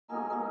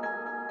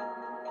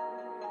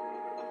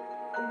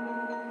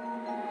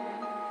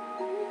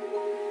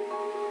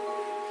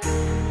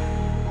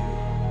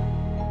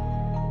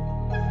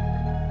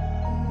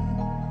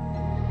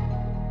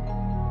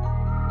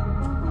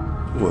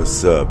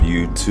What's up,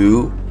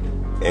 YouTube?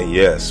 And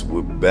yes,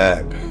 we're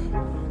back.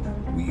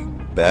 We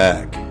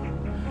back.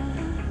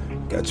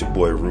 Got your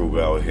boy Rube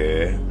out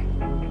here.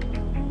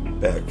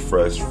 Back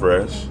fresh.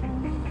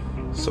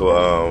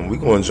 So we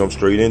gonna jump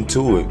straight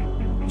into it.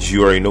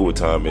 You already know what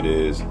time it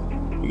is.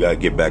 We gotta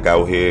get back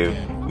out here.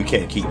 We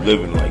can't keep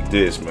living like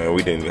this, man.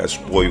 We didn't got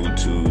spoiled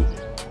to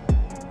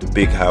the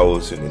big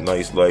house and the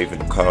nice life and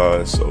the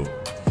cars, so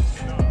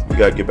we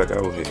gotta get back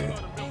out here.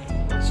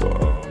 So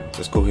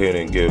let's go ahead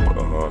and give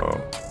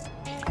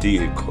D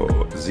a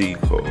call, Z a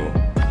call.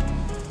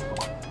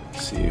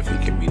 See if he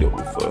can meet up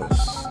with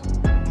us.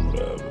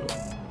 Whatever.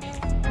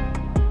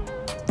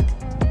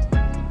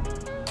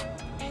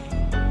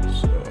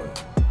 So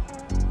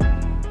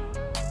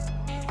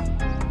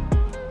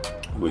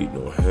waiting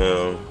on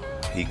him.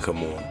 He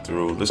come on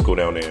through. Let's go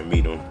down there and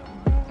meet him.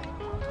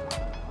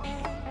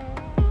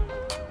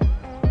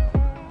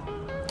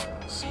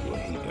 See what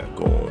he got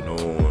going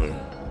on.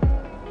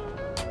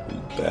 We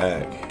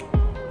back.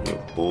 Your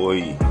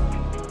boy.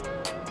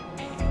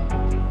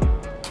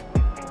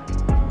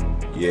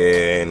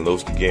 Yeah, and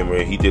Los the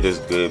Gamer, he did us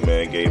good,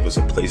 man. Gave us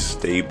a place to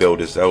stay,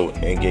 bailed us out,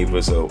 and gave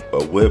us a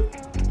whip.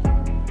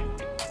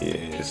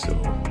 Yeah, so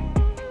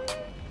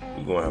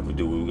we gonna have to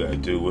do what we gotta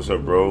do. What's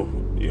up, bro?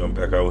 Yeah, I'm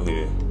back out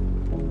here.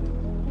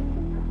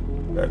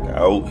 Back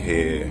out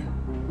here.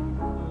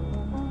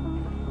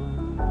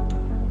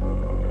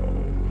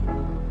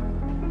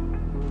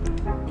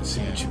 Let's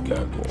see what you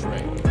got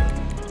going on.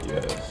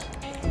 Yes,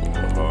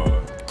 going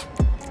hard.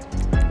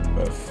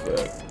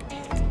 Perfect.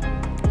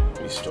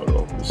 Let me start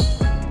off with.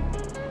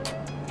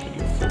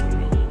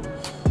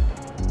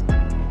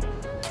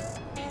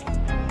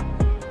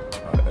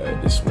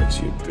 This went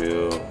to your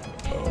bill. So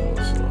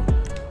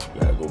you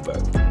gotta go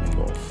back. You're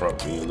gonna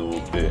front me a little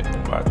bit.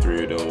 Buy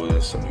 3 of those.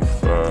 That's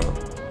 75.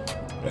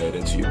 Add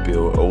into your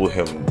bill. Owe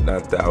him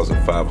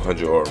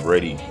 $9,500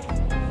 already.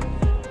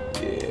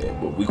 Yeah,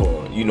 but we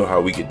gonna. You know how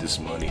we get this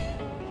money.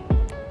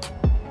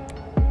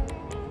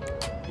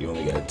 You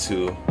only got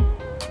 2.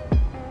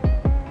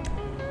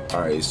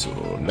 All right, so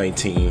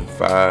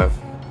 19.5.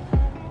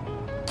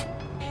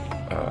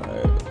 All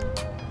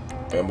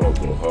right, I'm gonna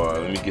go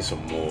hard. Let me get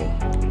some more.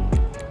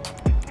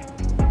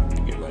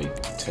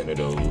 10 of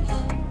those.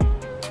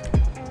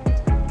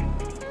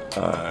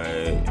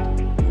 Alright,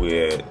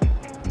 we're at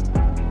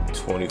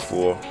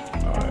 24.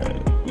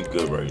 Alright, we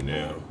good right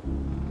now.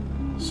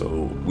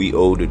 So we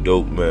owe the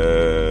dope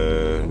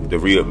man, the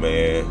real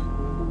man.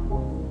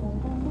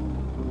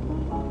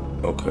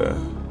 Okay.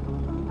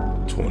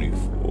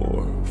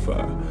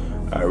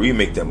 24.5. Alright, we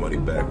make that money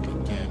back.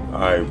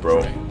 Alright,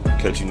 bro.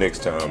 Catch you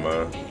next time,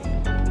 man.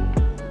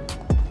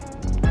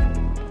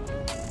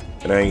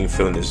 And I ain't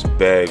feeling this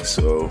bag,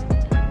 so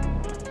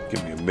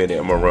give me a minute.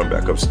 I'm gonna run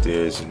back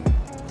upstairs and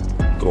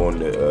go in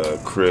the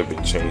crib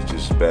and change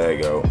this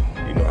bag out.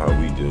 You know how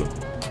we do.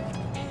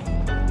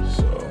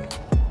 So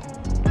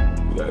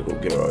we gotta go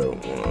get our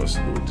us a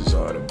little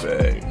designer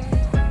bag.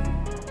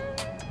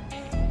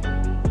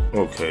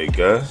 Okay,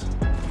 guys,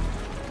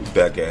 we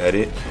back at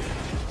it.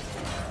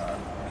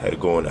 Had to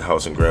go in the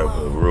house and grab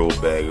a real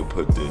bag and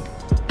put the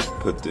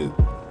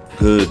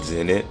goods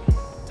in it.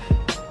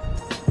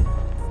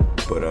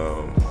 But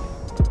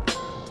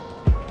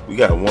we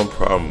got one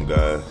problem,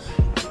 guys,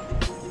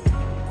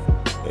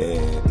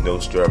 and no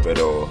strap at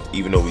all.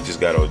 Even though we just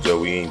got our job,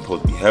 we ain't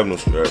supposed to be having no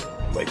strap.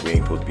 Like, we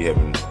ain't supposed to be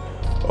having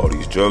all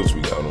these drugs we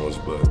got on us,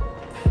 but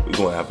we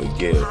gonna have to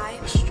get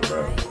a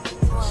strap.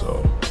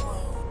 So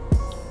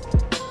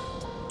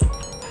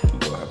we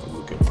gonna have to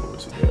look forward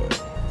to that.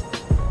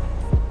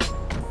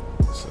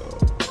 So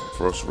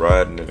first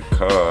riding in the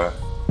car.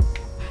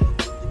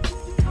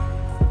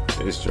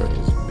 This journey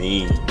is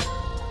mean.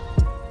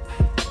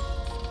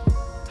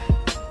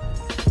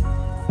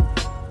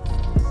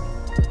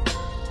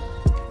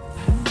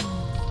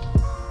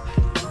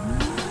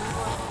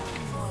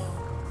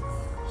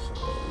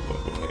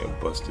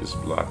 Bust this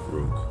block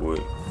real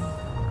quick.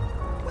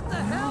 What the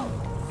hell?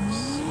 Let's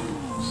see.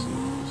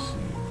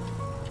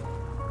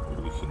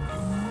 Where we can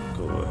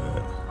go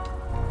at.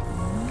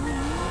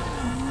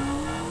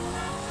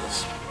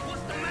 What's the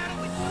matter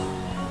with you?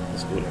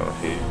 Let's go down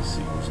here and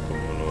see what's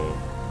going on.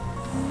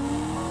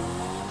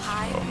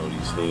 I don't know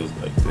these hoods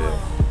like that.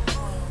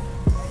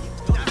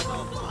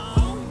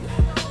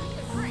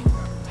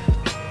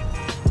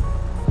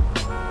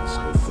 Let's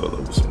go fill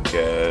up with some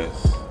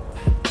gas.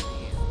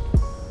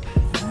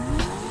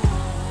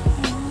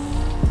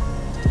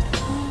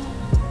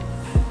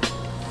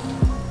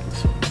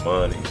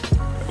 Money.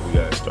 We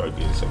gotta start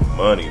getting some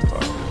money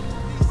popping.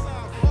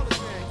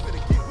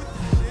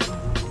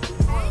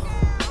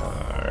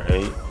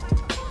 Alright.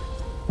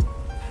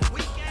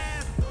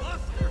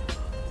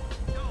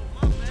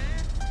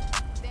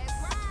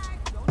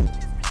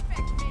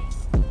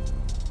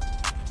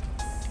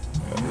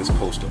 Let's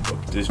post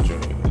up this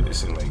joint.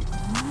 It's like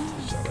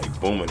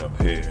booming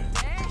up here.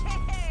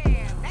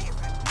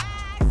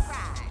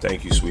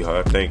 Thank you,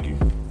 sweetheart. Thank you.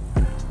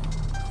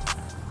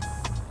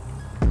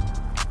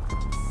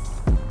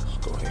 Let's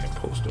go ahead and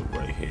post up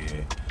right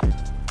here.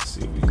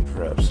 See if we can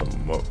grab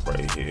something up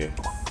right here. here.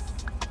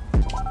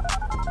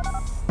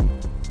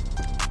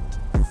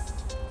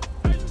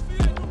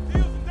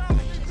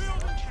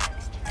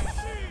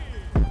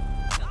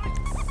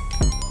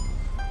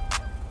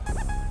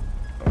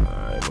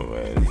 Alright, my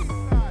man.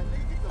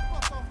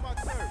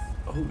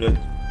 Who that?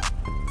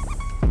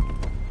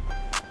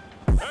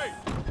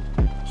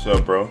 What's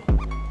up, bro?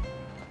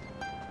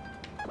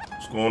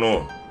 What's going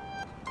on?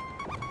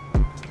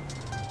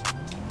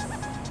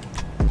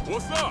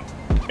 What's up?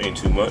 Ain't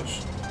too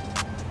much.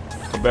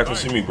 Come back and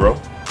see me, bro.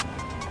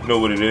 You know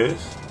what it is.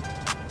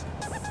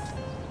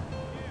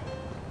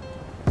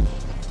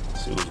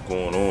 See what's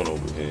going on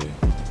over here.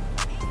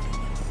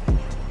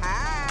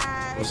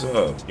 Hi. What's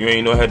up? You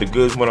ain't know I had the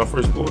goods when I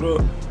first pulled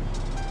up?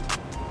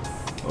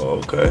 Oh,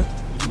 okay.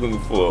 What you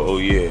looking for? Oh,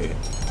 yeah.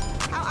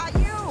 How are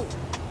you?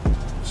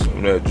 Some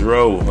of that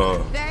dro, huh?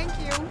 Thank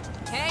you.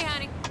 Hey,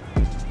 honey.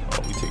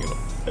 Oh, we taking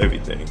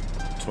everything.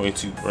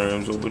 22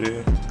 grams over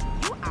there.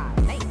 You are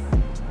late.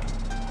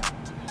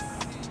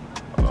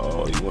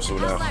 Oh, you want some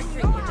of How's that? life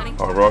treating you, honey?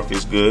 Hard rock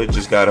is good.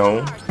 Just got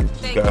home. Just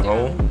Thank got you.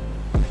 home.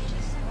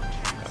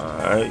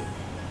 Alright.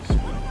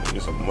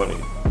 Get some money.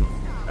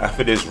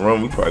 After this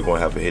run, we probably gonna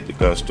have to hit the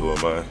gun store,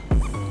 man.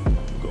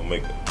 We're gonna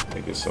make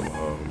it some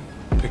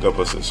pick up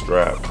us a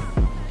strap.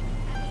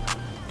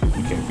 Cause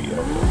we can't be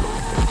out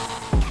there.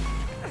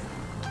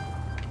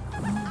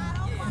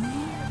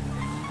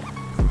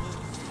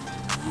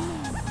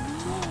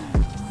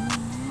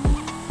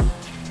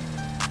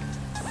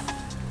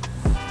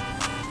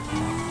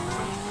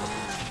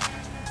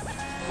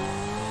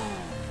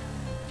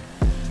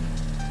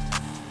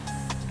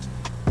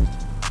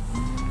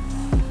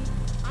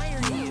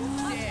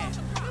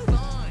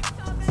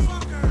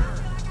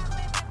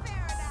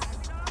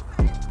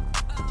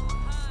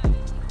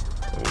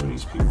 Where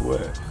these people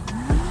at?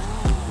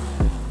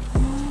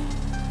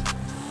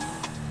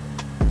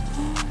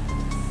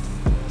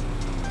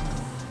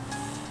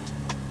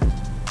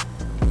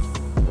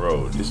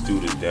 Bro, this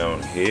dude is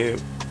down here.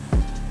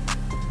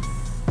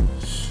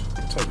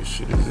 What type of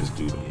shit is this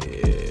dude?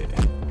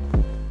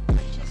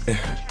 Yeah.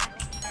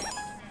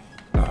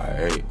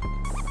 Alright.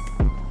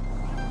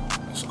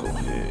 Let's go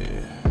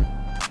here.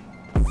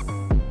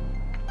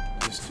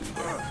 This dude.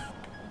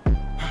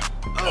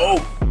 Oh!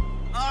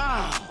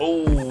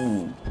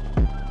 Oh!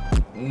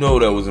 No,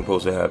 that wasn't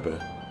supposed to happen.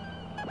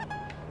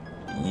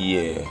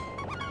 Yeah.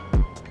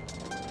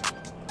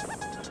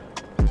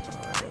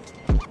 Alright.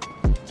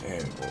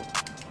 Damn, bro.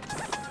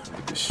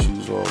 Get the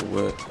shoes all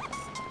wet.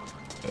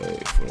 Hey,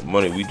 for the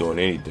money, we doing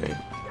anything.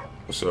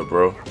 What's up,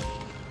 bro?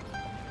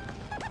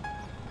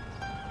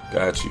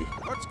 Got you.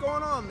 What's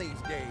going on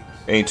these days?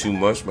 Ain't too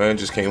much, man.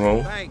 Just came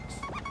home. Thanks.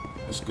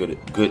 That's good.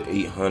 Good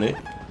 800.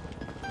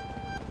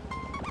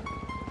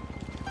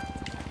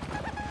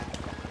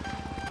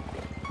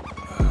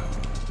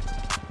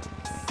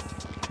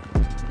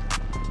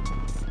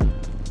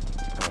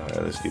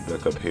 Alright, let's get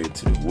back up here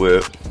to the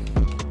whip.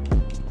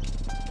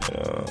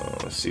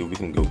 Let's see if we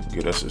can go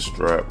get us a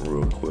strap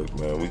real quick,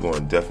 man. We gonna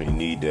definitely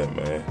need that,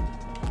 man.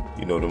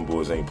 You know them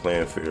boys ain't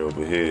playing fair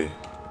over here.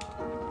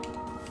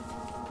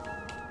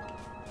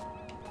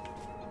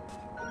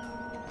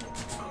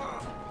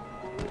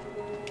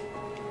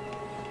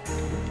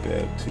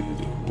 Back to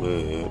the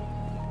whip.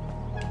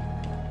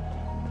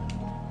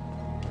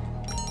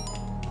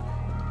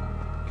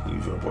 Can you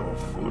drop off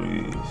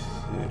 46?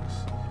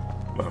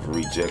 I'm about to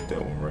reject that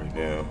one right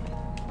now.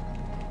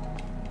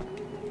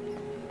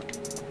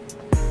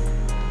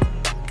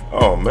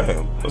 Oh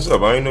man, what's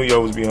up? I ain't know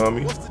y'all was behind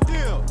me. What's the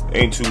deal?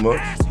 Ain't too much.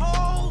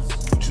 Assholes!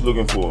 What you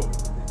looking for?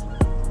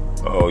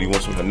 Oh, you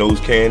want some of the nose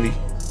candy?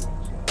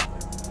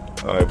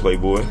 Alright,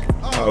 Playboy.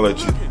 I'll let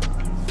you.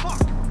 Fuck!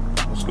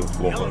 Let's go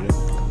 400.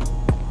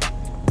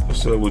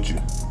 What's up with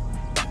you?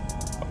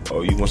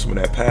 Oh, you want some of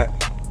that pack?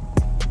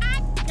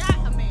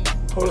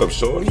 Hold up,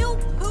 shorty. You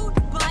hoot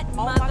butt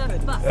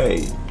motherfucker.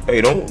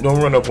 Hey, don't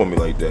run up on me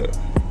like that.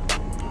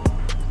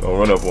 Don't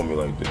run up on me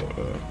like that.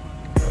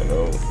 I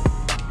know.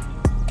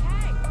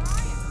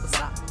 What's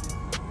up?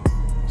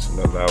 It's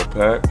another loud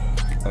pack.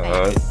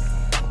 Alright.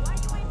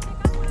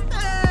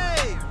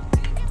 Hey!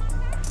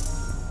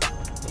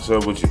 What's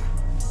up with you?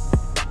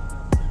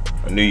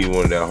 I knew you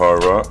wanted that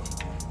hard rock.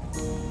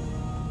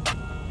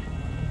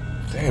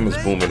 Damn, it's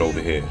booming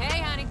over here.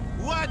 Hey, honey.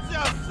 Watch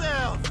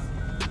yourself!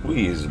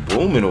 We is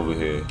booming over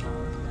here.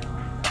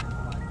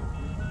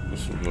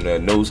 Some of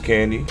that nose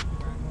candy.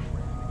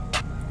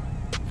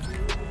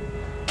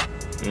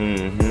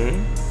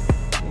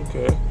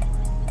 Okay.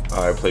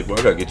 Alright, Playboy,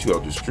 I gotta get you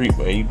out the street,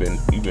 man. You been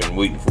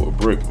waiting for a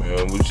brick,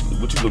 man. What you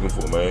looking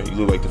for, man? You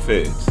look like the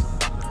feds.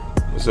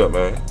 What's up,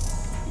 man?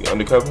 You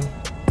undercover?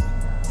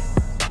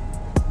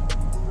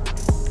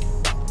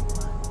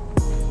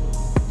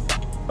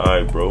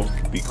 Alright, bro.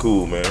 Be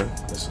cool, man.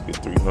 That's a good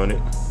 300.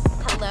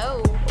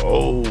 Hello.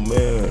 Oh,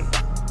 man.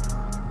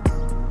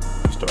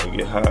 We starting to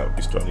get hot.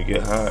 We starting to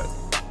get hot.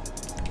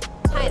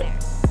 Hi there.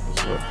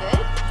 What's up?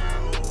 Good?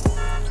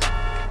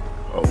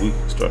 Oh, we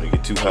starting to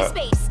get too hot.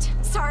 Spaced.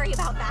 Sorry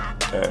about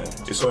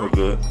that. It's all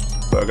good.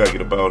 But I gotta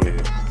get up out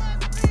here.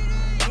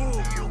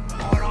 Move, you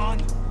moron!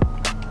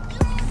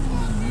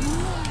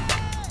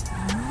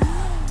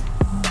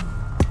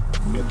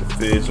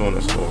 feds on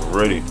us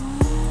already.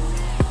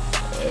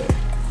 Hey.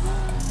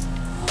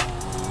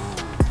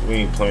 We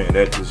ain't playing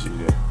that this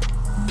year.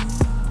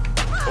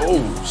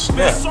 Oh,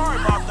 snap. Sorry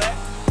about that.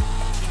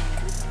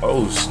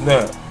 Oh,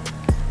 snap.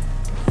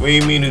 We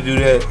ain't mean to do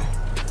that.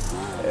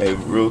 Hey,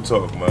 real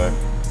talk, man.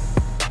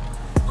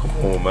 Come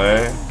on,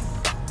 man.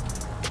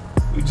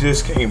 We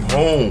just came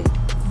home.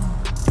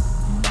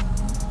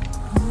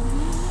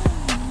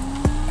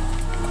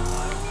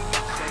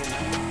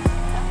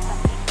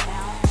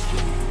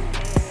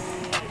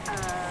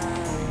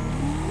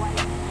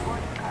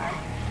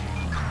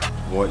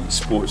 White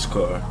sports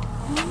car.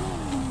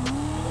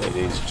 Hey,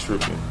 they just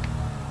tripping.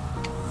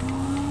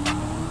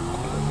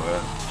 Come on,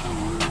 man.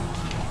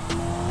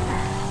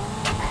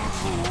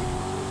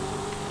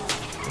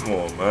 Come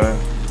on, man.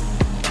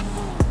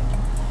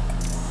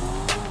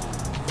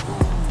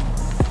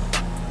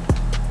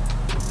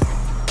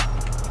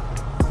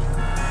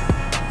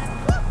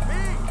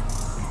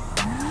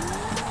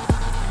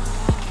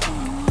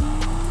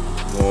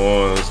 Come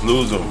on, let's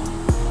lose them.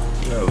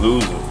 You gotta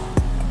lose them.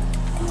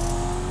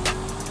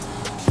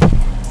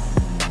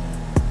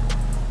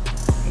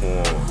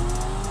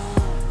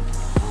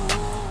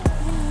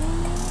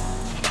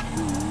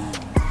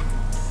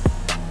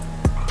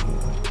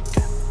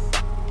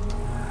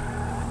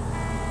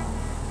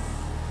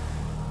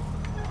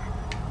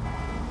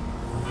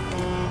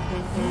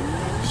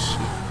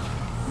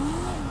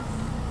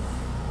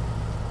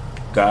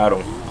 Got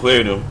him,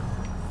 cleared him.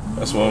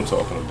 That's what I'm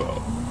talking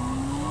about.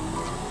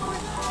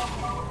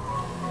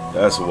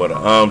 That's what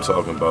I'm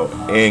talking about.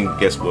 And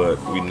guess what?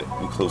 We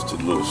close to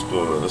the little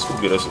store. Let's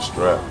go get us a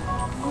strap.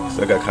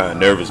 So I got kind of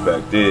nervous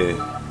back there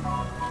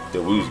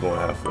that we was gonna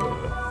have to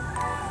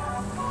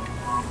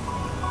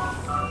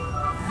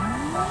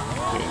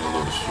get in a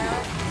little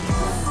shooter.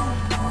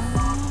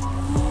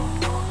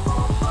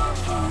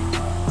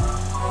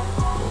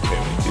 Okay,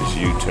 make this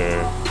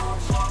U-turn.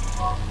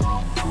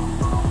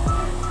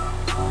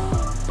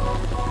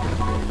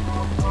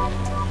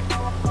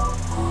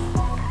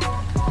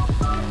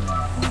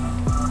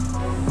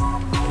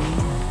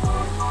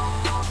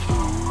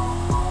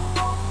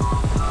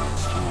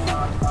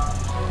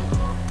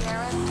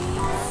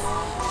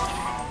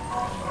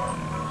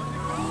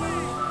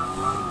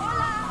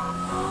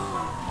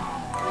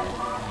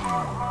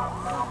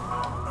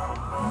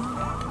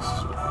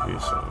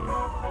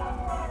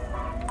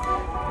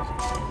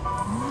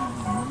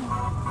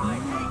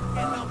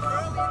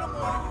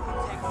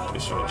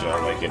 This one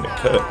John like in the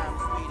cut.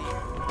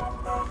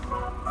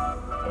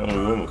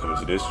 Only woman comes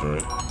to this room.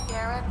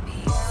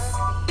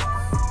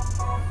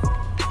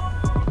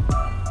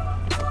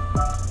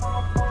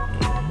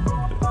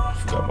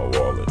 Forgot my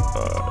wallet.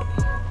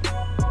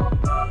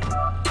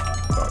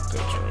 Lock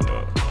that joint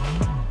up.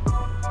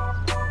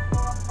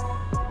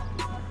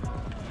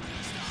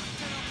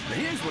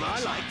 Here's what I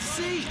like to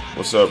see.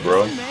 What's up,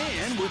 bro? A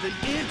man with an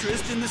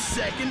interest in the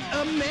Second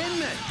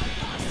Amendment.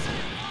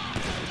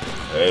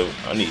 Hey,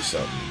 I need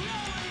something.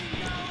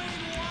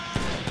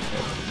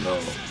 No.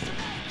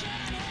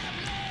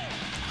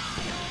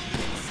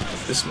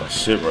 This is my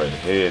shit right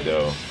here,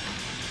 though.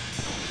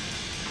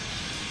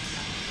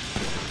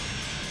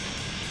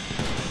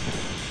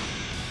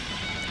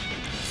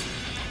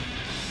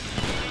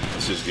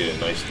 Let's just get a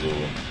nice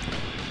little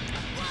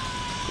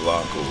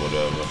Glock or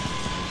whatever.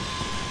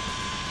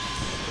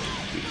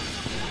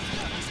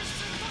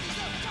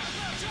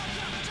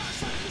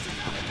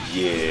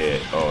 Yeah.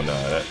 Oh,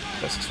 nah,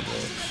 that's too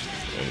much.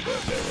 I ain't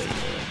got that right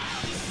there.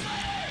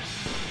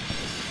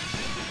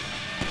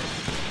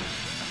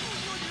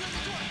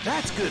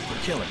 That's good for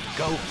killing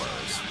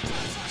gophers.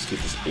 Let's get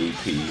this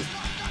AP.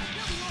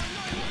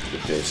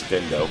 Get that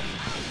stendo.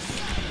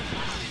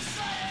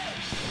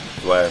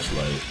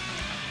 Flashlight.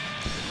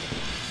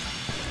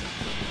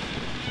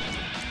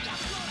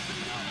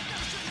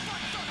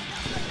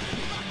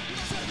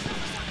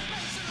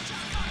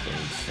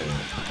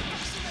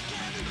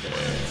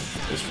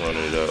 Let's run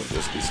it up.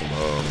 Let's get some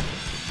more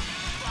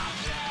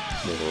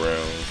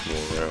rounds.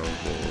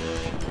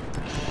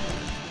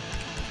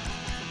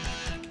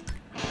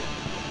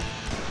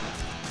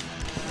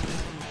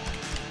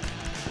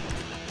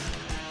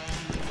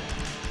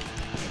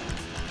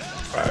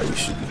 Alright, we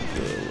should be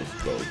good.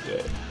 Let's go with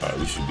that. Alright,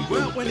 we should be good.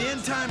 Well, when the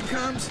end time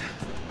comes,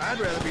 I'd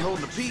rather be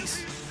holding a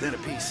peace than a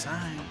peace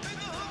sign.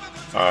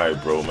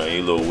 Alright, bro, man.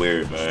 You a little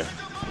weird, man.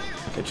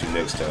 Catch you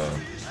next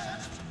time.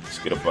 Let's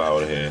get up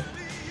out of here.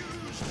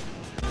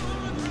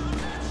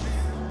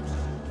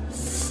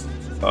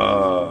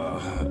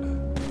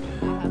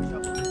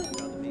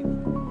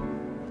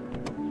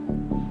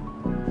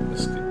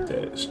 Let's get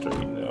that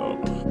straightened out.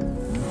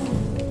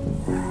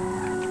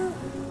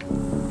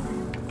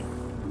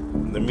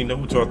 Let me know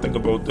what y'all think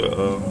about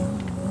the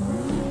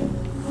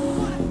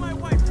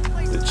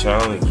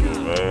challenge,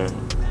 man.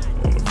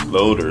 On the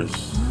floaters,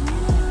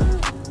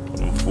 on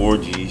them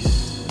 4Gs.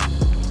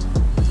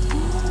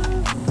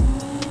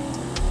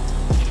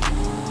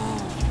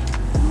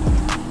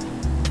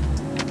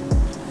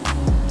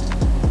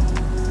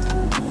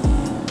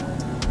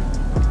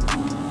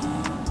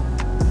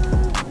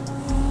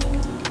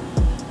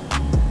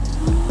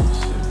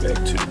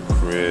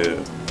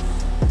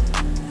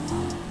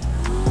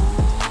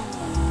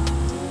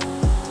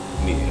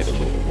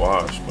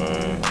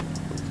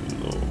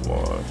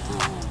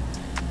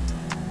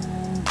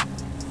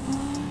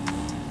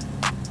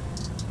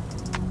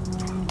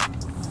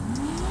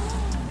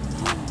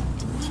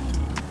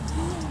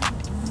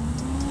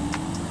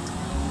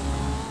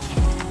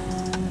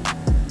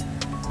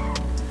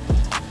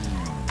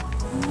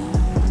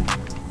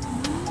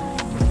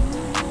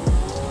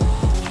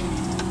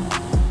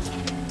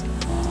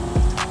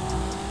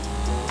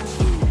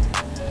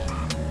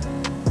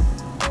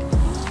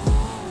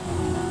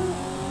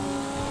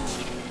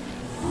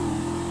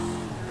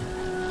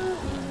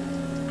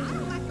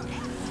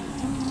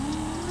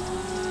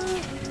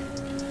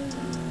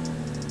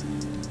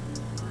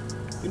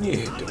 You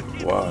hit the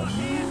wash.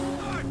 You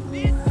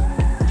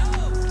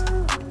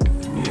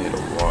hit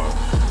the wash.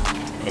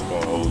 I ain't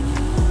gonna hold you.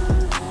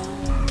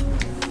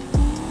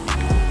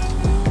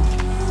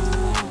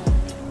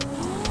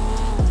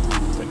 I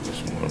think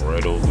there's one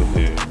right over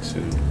here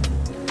too.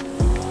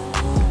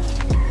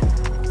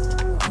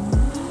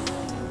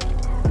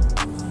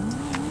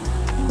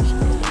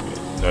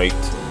 Night.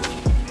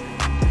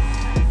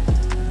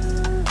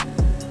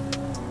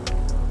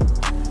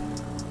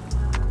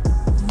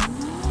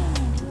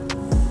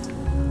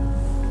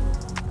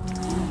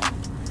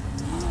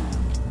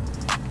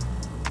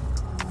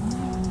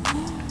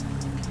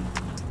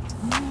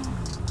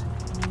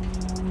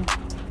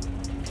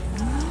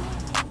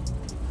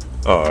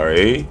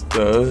 Alright,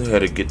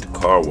 had to get the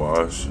car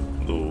washed a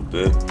little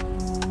bit.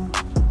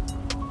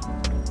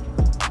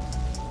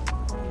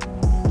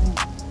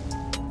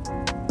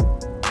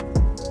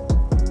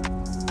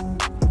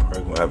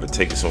 Probably gonna have to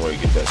take it somewhere to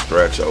get that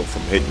scratch out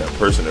from hitting that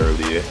person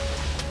earlier.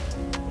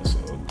 That's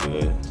all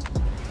good.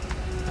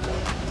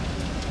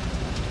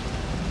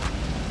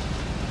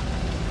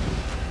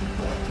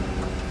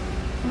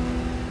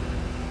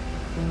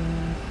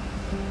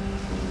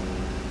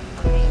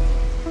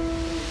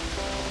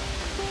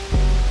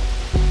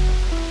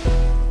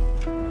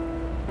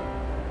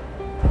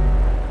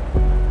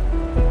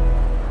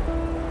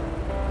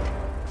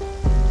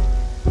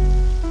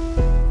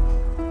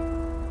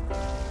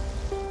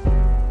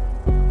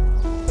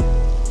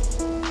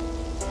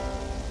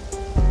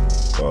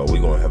 We're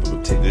gonna have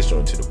to take this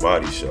joint to the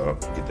body shop,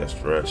 get that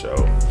stretch out.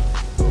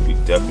 Gonna be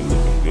definitely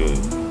looking good.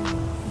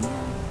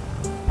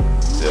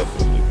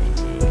 Definitely looking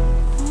good.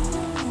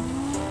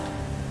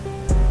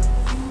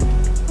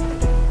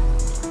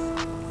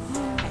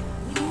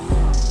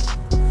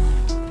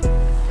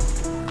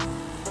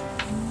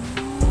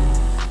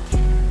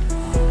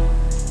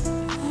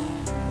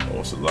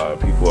 Almost a lot of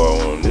people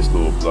are on this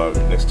little block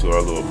next to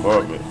our little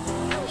apartment.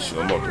 Shit,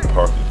 I'm about to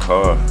park the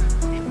car.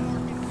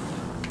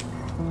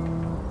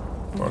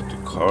 Park the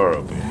car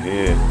up in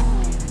here.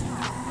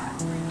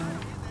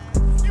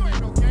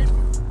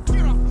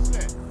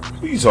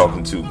 Who you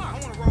talking to? Let's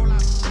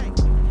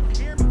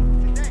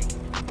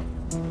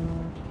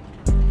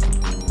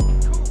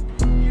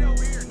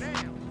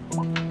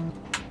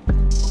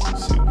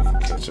see if we can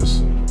catch us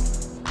some.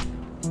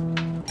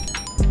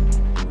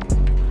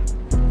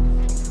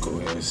 Go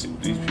ahead and see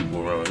what these people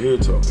around here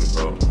talking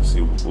about.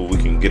 See what we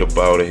can get up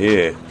out of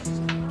here.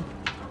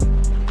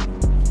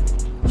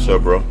 What's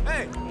up, bro?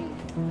 Hey.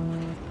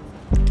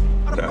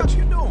 Got What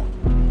you doing?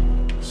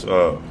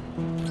 So,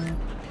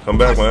 come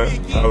back,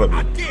 man. Holla at me.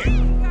 I did.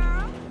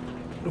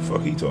 Who the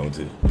fuck he talking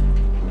to?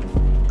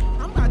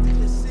 I'm about to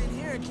just sit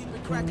here and keep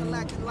it cracking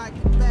like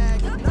a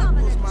bag of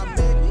knuckles, my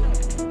baby.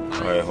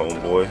 Alright,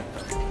 homeboy.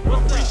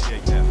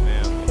 Appreciate that,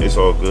 man. It's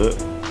all good.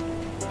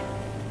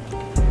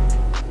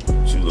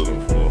 What you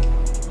looking for?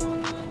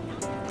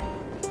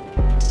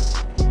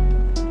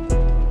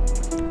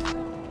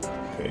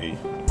 Okay,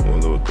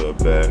 one little dub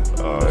back.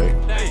 Alright.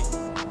 Hey.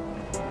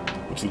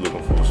 What you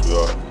looking for,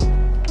 sweetheart?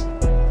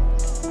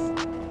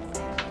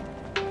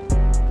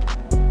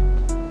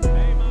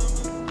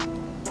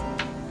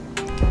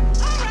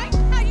 Alright,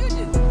 how you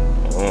do?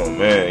 Oh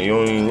man, you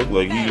don't even look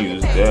like you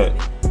used that.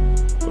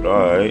 But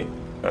alright,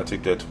 I'll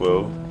take that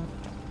 12.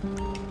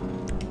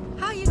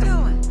 How you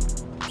doing?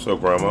 What's up,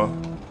 Grandma?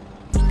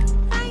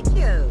 Thank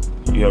you.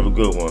 You have a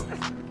good one.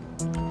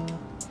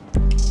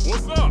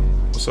 What's up?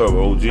 What's up,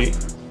 OG?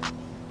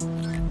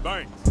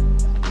 Thanks.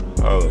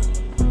 Holla.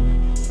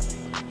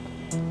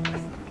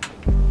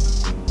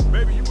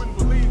 Baby, you wouldn't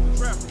believe the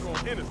traffic on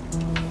Innocent.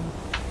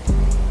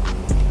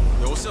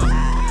 Yo, what's up?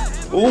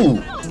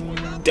 Ooh,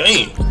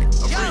 damn.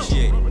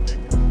 Appreciate it.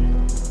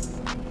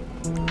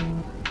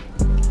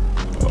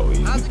 Oh,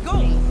 How's it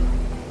going?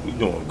 we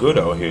doing good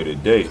out here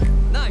today.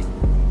 Nice.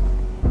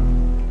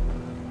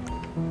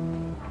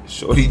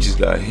 Shorty just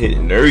got hit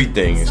and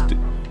everything,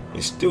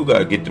 and still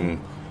gotta get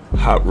them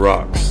hot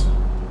rocks.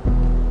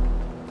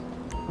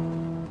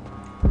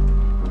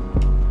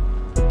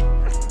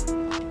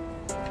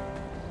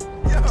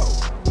 Yo.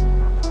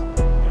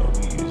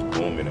 We is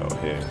booming out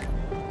here.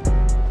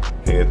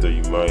 Panther,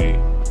 you might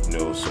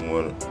know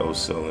someone else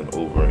selling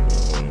over it.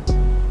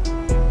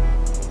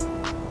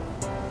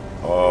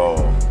 Oh,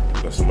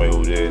 we got somebody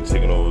over there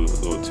taking over a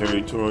little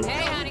territory.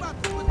 Hey, honey.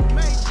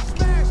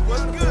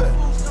 What's good?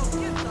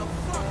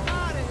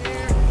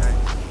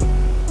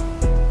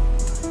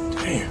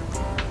 Damn.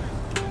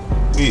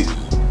 We is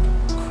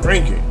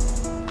cranking.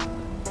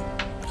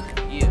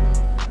 Yeah,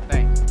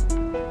 thanks.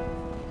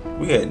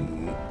 We had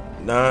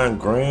 9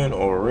 grand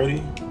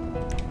already.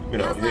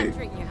 Get out How's here. that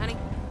treating you, honey?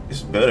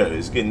 It's better.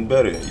 It's getting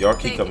better. Y'all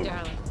keep Thank you, coming.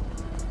 darling.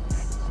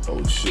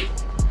 Oh shit.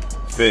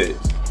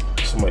 Feds.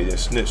 Somebody that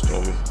snitched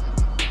on me.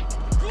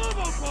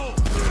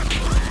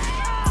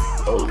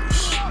 Oh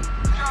shit.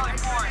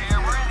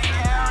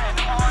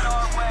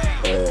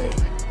 Hey,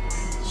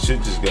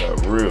 shit just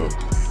got real.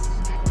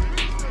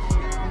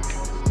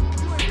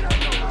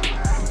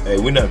 Hey,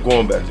 we're not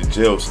going back to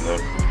jail, Slim.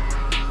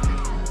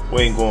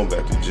 We ain't going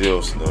back to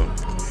jail, Slim.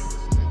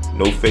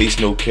 No face,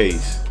 no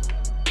case.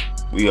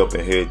 We up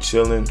in here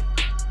chilling,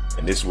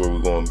 and this is where we're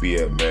gonna be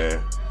at,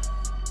 man.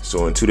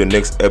 So until the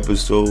next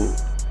episode,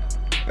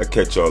 I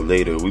catch y'all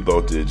later. We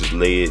about to just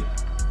lay it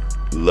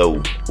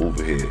low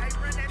over here.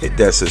 Hit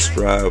that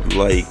subscribe,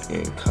 like,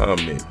 and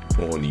comment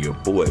on your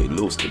boy.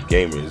 Los the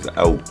Gamer is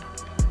out.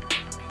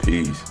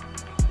 Peace.